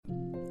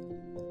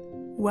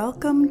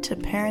Welcome to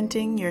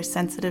Parenting Your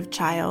Sensitive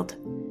Child.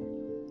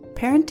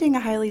 Parenting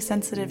a highly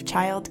sensitive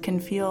child can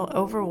feel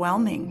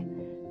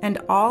overwhelming, and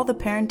all the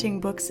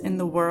parenting books in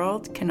the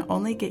world can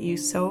only get you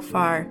so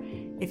far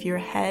if your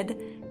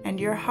head and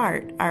your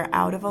heart are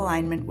out of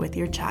alignment with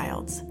your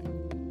child's.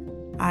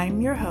 I'm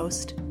your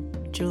host,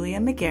 Julia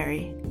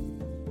McGarry.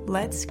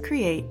 Let's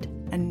create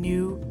a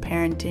new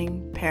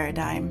parenting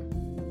paradigm.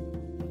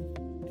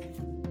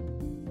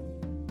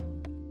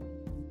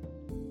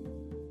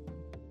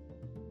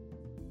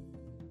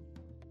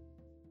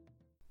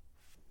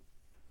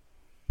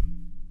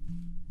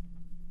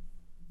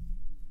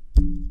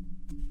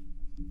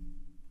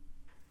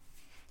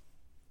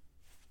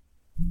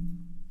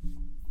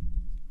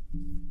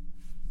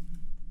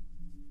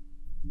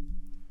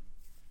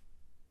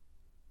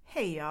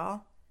 Hey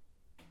y'all.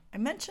 I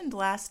mentioned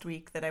last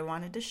week that I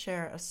wanted to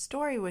share a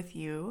story with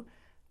you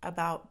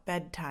about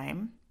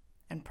bedtime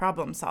and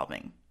problem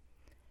solving.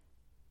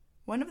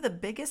 One of the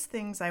biggest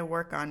things I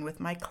work on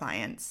with my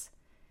clients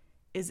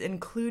is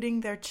including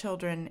their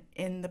children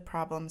in the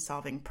problem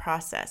solving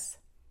process.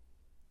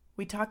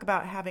 We talk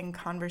about having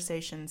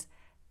conversations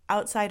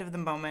outside of the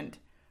moment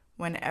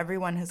when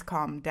everyone has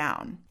calmed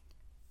down.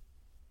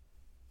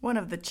 One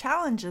of the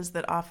challenges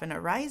that often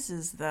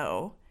arises,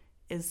 though,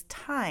 is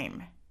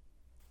time.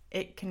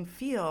 It can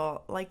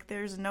feel like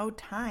there's no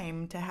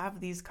time to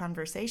have these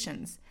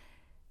conversations,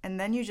 and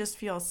then you just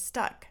feel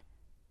stuck.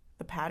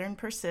 The pattern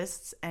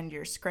persists, and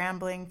you're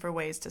scrambling for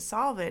ways to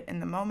solve it in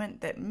the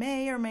moment that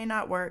may or may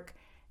not work,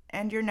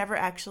 and you're never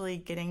actually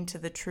getting to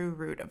the true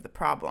root of the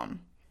problem.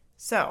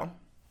 So,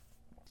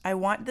 I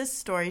want this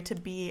story to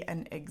be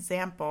an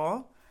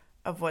example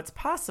of what's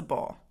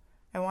possible.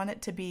 I want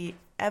it to be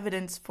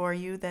evidence for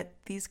you that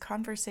these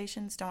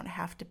conversations don't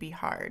have to be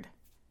hard.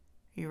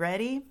 You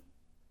ready?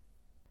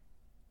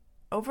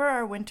 Over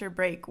our winter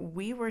break,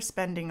 we were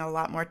spending a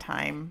lot more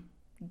time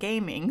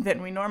gaming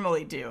than we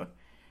normally do.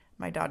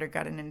 My daughter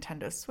got a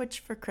Nintendo Switch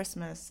for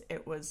Christmas.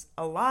 It was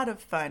a lot of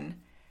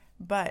fun,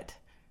 but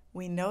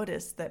we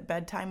noticed that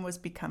bedtime was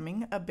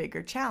becoming a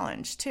bigger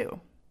challenge too.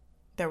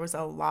 There was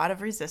a lot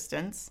of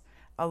resistance,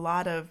 a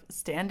lot of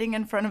standing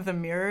in front of the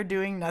mirror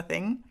doing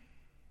nothing,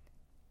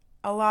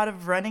 a lot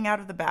of running out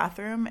of the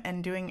bathroom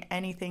and doing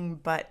anything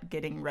but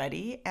getting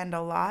ready, and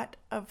a lot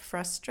of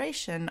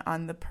frustration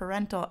on the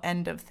parental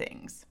end of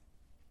things.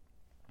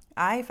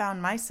 I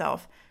found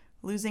myself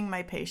losing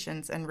my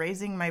patience and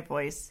raising my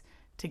voice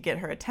to get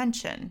her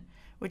attention,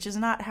 which is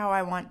not how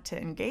I want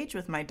to engage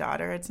with my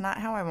daughter. It's not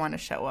how I want to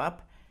show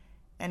up.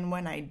 And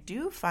when I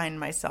do find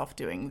myself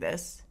doing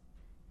this,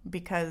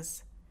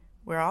 because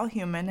we're all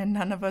human and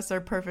none of us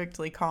are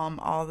perfectly calm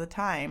all the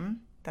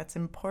time, that's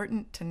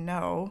important to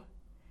know.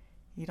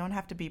 You don't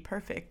have to be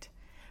perfect.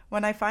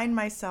 When I find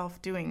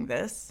myself doing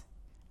this,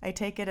 I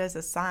take it as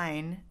a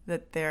sign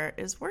that there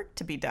is work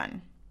to be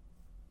done.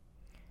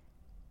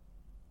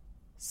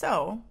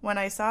 So, when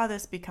I saw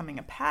this becoming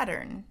a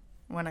pattern,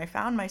 when I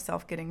found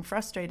myself getting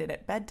frustrated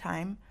at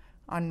bedtime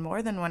on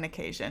more than one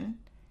occasion,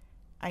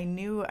 I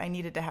knew I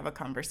needed to have a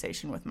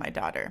conversation with my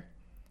daughter.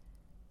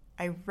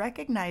 I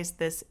recognized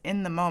this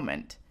in the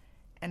moment,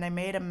 and I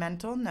made a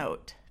mental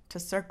note to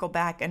circle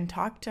back and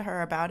talk to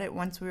her about it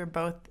once we were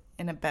both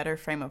in a better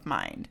frame of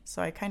mind.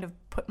 So I kind of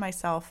put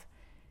myself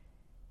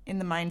in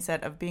the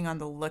mindset of being on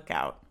the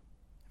lookout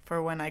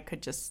for when I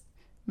could just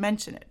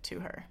mention it to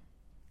her.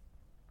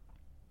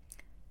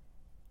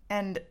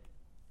 And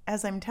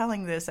as I'm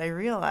telling this, I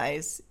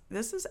realize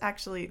this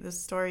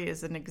story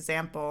is an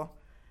example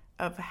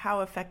of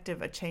how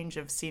effective a change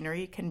of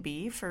scenery can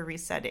be for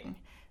resetting.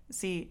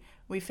 See,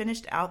 we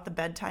finished out the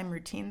bedtime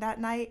routine that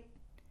night,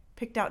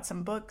 picked out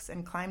some books,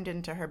 and climbed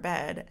into her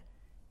bed.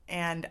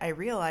 And I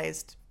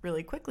realized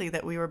really quickly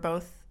that we were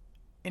both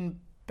in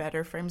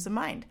better frames of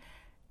mind.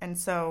 And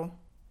so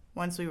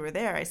once we were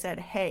there, I said,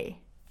 hey,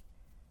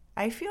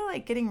 I feel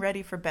like getting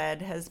ready for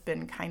bed has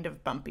been kind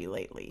of bumpy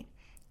lately.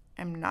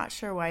 I'm not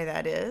sure why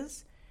that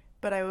is,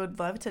 but I would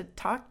love to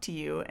talk to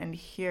you and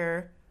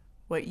hear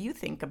what you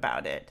think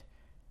about it.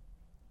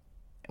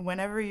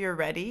 Whenever you're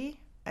ready,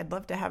 I'd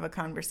love to have a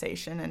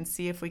conversation and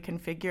see if we can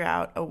figure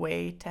out a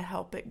way to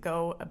help it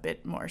go a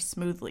bit more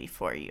smoothly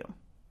for you.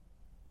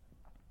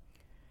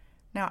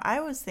 Now, I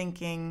was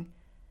thinking,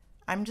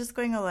 I'm just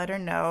going to let her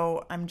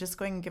know, I'm just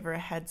going to give her a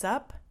heads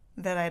up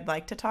that I'd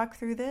like to talk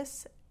through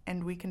this,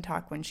 and we can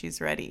talk when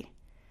she's ready.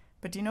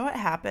 But do you know what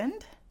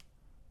happened?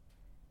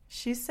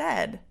 She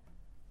said,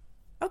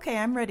 okay,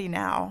 I'm ready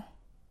now.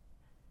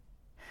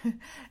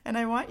 And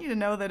I want you to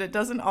know that it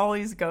doesn't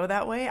always go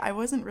that way. I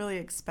wasn't really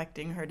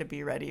expecting her to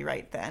be ready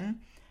right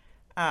then.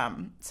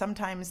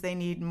 Sometimes they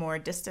need more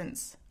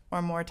distance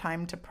or more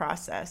time to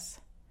process.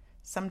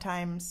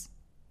 Sometimes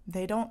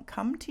they don't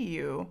come to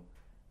you.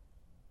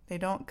 They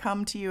don't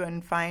come to you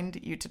and find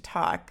you to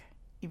talk,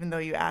 even though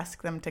you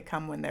ask them to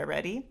come when they're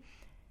ready.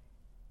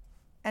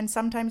 And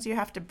sometimes you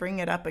have to bring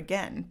it up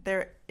again.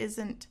 There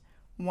isn't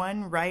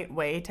one right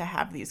way to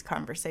have these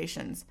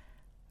conversations,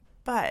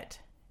 but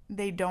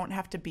they don't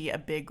have to be a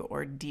big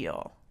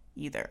ordeal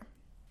either.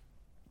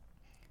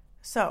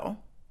 So,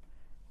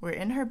 we're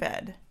in her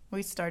bed.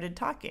 We started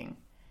talking,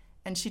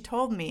 and she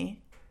told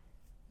me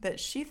that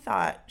she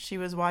thought she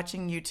was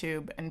watching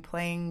YouTube and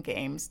playing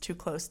games too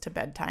close to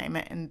bedtime,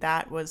 and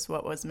that was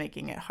what was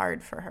making it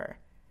hard for her.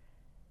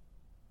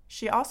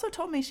 She also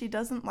told me she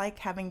doesn't like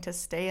having to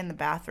stay in the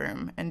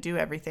bathroom and do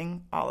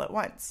everything all at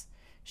once.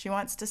 She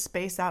wants to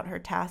space out her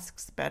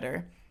tasks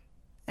better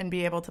and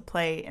be able to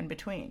play in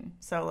between.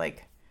 So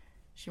like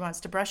she wants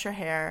to brush her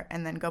hair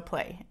and then go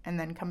play, and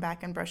then come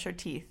back and brush her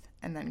teeth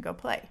and then go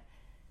play.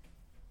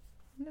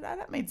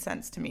 That made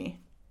sense to me.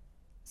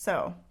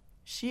 So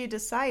she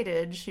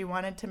decided she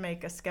wanted to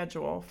make a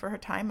schedule for her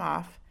time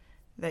off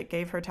that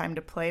gave her time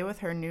to play with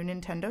her new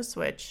Nintendo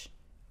Switch,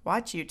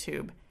 watch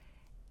YouTube,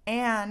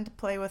 and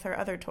play with her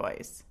other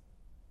toys.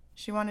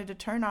 She wanted to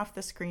turn off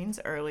the screens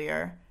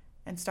earlier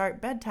and start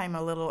bedtime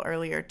a little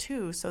earlier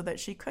too, so that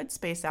she could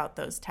space out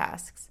those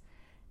tasks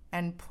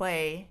and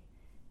play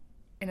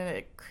in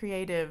a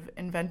creative,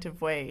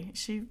 inventive way.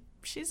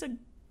 She's a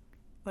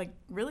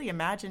really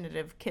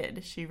imaginative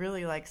kid. She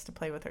really likes to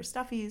play with her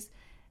stuffies,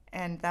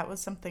 and that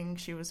was something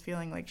she was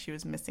feeling like she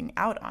was missing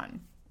out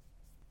on.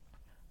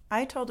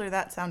 I told her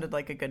that sounded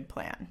like a good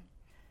plan,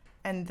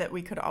 and that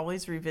we could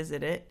always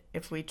revisit it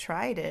if we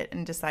tried it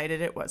and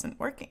decided it wasn't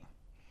working.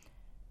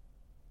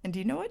 And do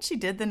you know what she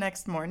did the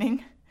next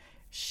morning?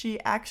 She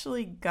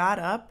actually got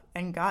up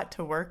and got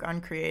to work on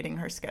creating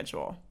her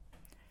schedule.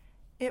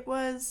 It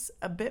was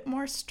a bit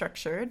more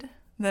structured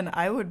than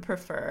I would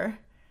prefer,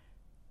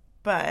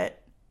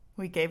 but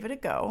we gave it a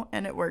go,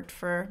 and it worked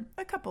for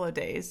a couple of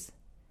days.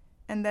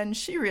 And then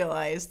she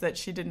realized that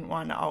she didn't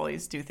want to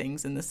always do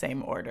things in the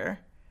same order,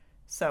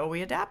 so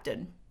we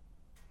adapted.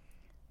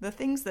 The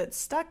things that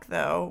stuck,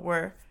 though,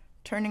 were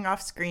turning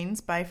off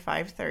screens by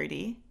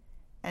 5:30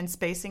 and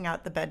spacing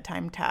out the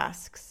bedtime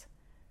tasks,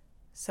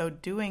 so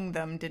doing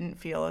them didn't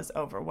feel as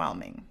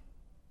overwhelming.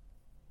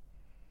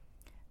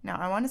 Now,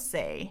 I want to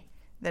say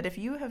that if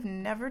you have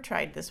never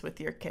tried this with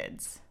your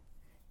kids,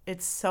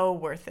 it's so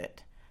worth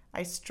it.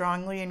 I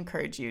strongly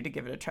encourage you to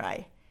give it a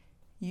try.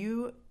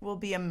 You will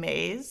be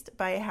amazed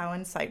by how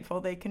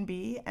insightful they can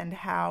be and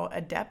how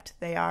adept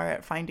they are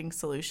at finding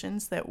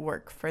solutions that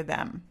work for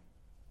them.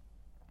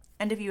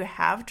 And if you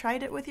have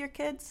tried it with your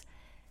kids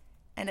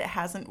and it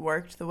hasn't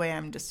worked the way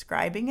I'm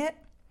describing it,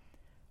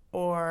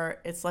 or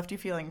it's left you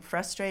feeling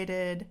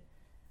frustrated,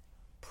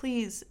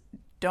 please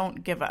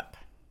don't give up.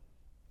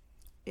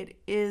 It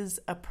is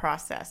a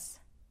process.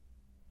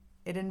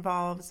 It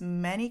involves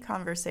many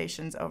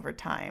conversations over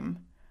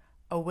time,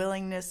 a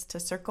willingness to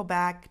circle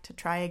back, to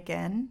try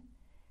again,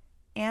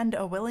 and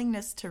a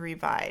willingness to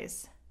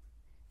revise.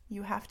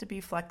 You have to be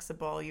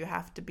flexible. You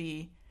have to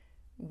be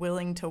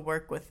willing to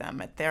work with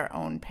them at their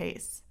own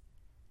pace.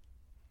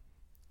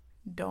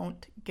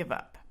 Don't give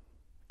up.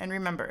 And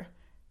remember,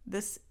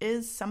 this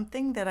is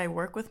something that I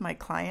work with my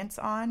clients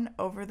on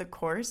over the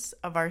course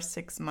of our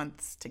 6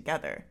 months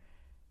together.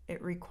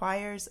 It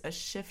requires a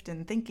shift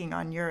in thinking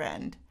on your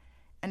end,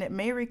 and it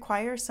may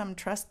require some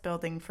trust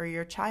building for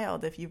your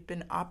child if you've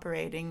been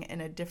operating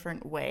in a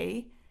different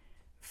way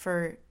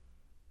for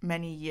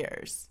many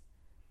years.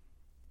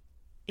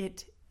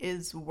 It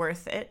is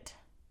worth it.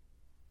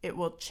 It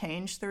will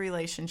change the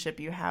relationship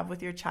you have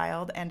with your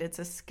child, and it's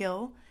a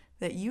skill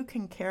that you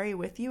can carry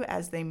with you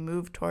as they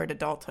move toward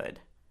adulthood.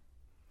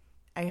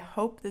 I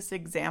hope this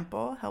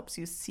example helps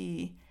you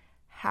see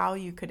how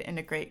you could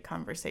integrate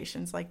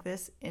conversations like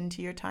this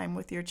into your time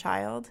with your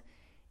child,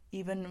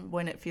 even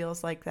when it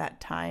feels like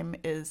that time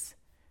is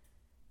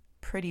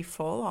pretty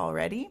full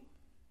already.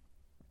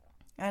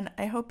 And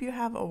I hope you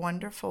have a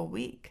wonderful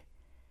week.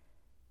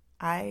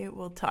 I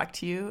will talk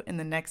to you in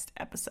the next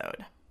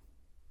episode.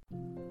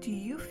 Do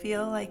you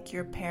feel like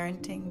you're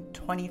parenting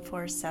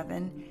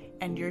 24/7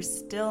 and you're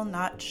still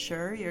not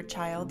sure your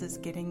child is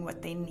getting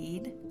what they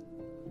need?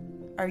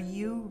 Are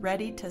you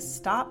ready to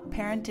stop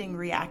parenting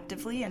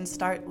reactively and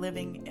start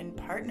living in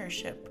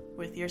partnership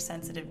with your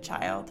sensitive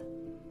child?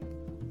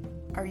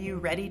 Are you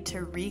ready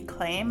to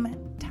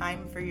reclaim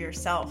time for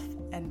yourself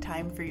and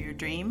time for your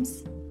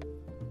dreams?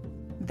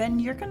 Then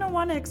you're going to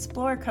want to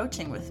explore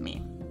coaching with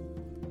me.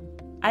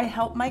 I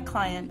help my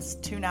clients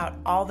tune out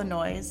all the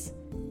noise,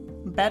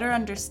 better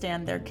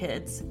understand their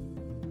kids,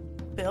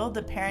 build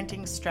a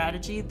parenting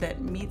strategy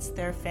that meets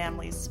their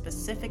family's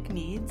specific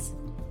needs,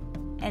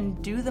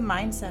 and do the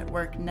mindset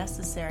work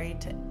necessary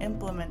to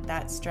implement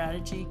that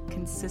strategy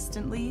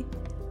consistently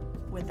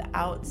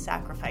without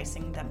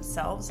sacrificing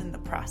themselves in the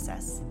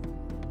process.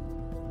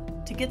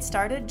 To get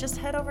started, just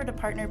head over to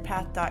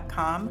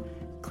partnerpath.com,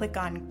 click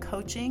on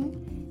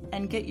coaching,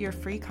 and get your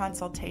free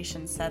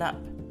consultation set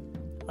up.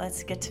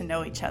 Let's get to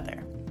know each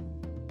other.